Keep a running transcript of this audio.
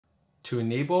To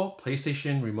enable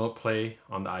PlayStation Remote Play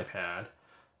on the iPad,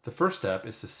 the first step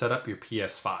is to set up your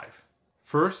PS5.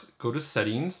 First, go to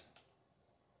Settings.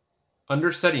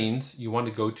 Under Settings, you want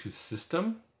to go to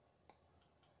System.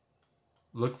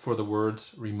 Look for the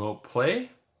words Remote Play.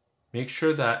 Make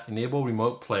sure that Enable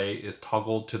Remote Play is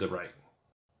toggled to the right.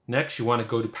 Next, you want to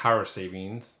go to Power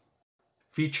Savings,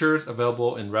 Features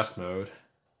available in rest mode,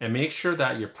 and make sure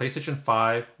that your PlayStation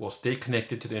 5 will stay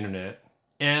connected to the internet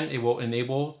and it will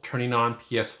enable turning on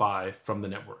PS5 from the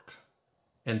network.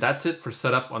 And that's it for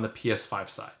setup on the PS5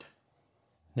 side.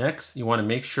 Next, you want to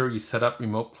make sure you set up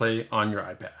Remote Play on your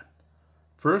iPad.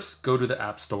 First, go to the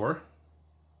App Store.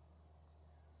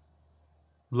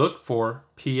 Look for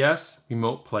PS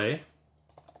Remote Play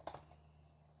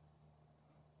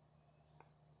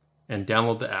and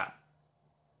download the app.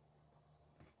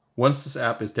 Once this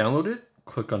app is downloaded,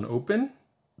 click on Open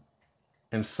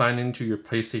and sign into your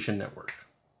PlayStation network.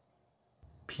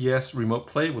 PS Remote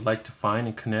Play would like to find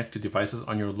and connect to devices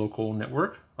on your local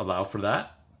network. Allow for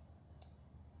that.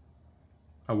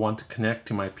 I want to connect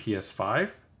to my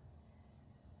PS5.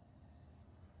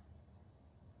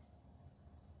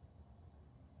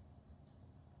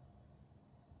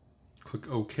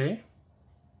 Click OK.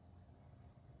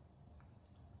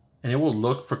 And it will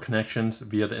look for connections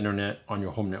via the internet on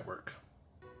your home network.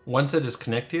 Once it is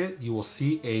connected, you will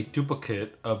see a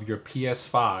duplicate of your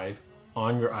PS5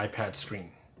 on your iPad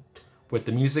screen, with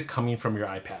the music coming from your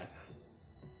iPad.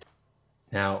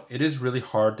 Now, it is really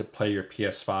hard to play your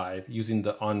PS5 using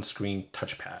the on-screen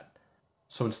touchpad.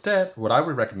 So instead, what I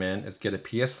would recommend is get a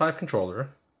PS5 controller,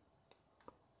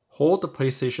 hold the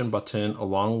PlayStation button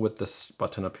along with this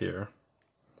button up here,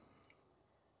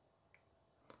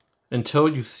 until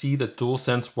you see the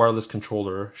DualSense wireless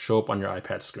controller show up on your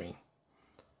iPad screen.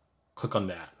 Click on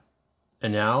that.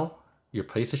 And now, your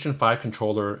PlayStation 5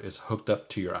 controller is hooked up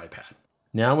to your iPad.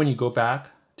 Now when you go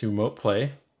back to Remote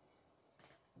Play,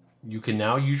 you can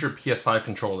now use your PS5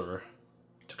 controller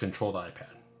to control the iPad.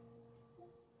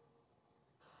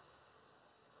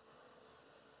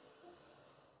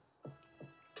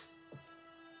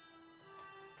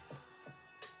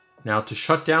 Now to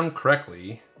shut down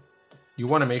correctly, you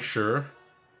want to make sure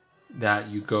that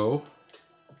you go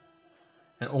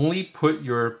and only put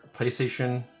your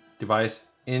PlayStation device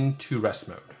into rest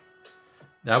mode.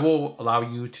 That will allow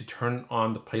you to turn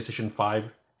on the PlayStation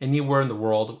 5 anywhere in the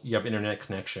world you have internet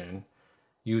connection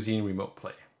using Remote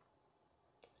Play.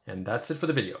 And that's it for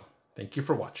the video. Thank you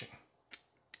for watching.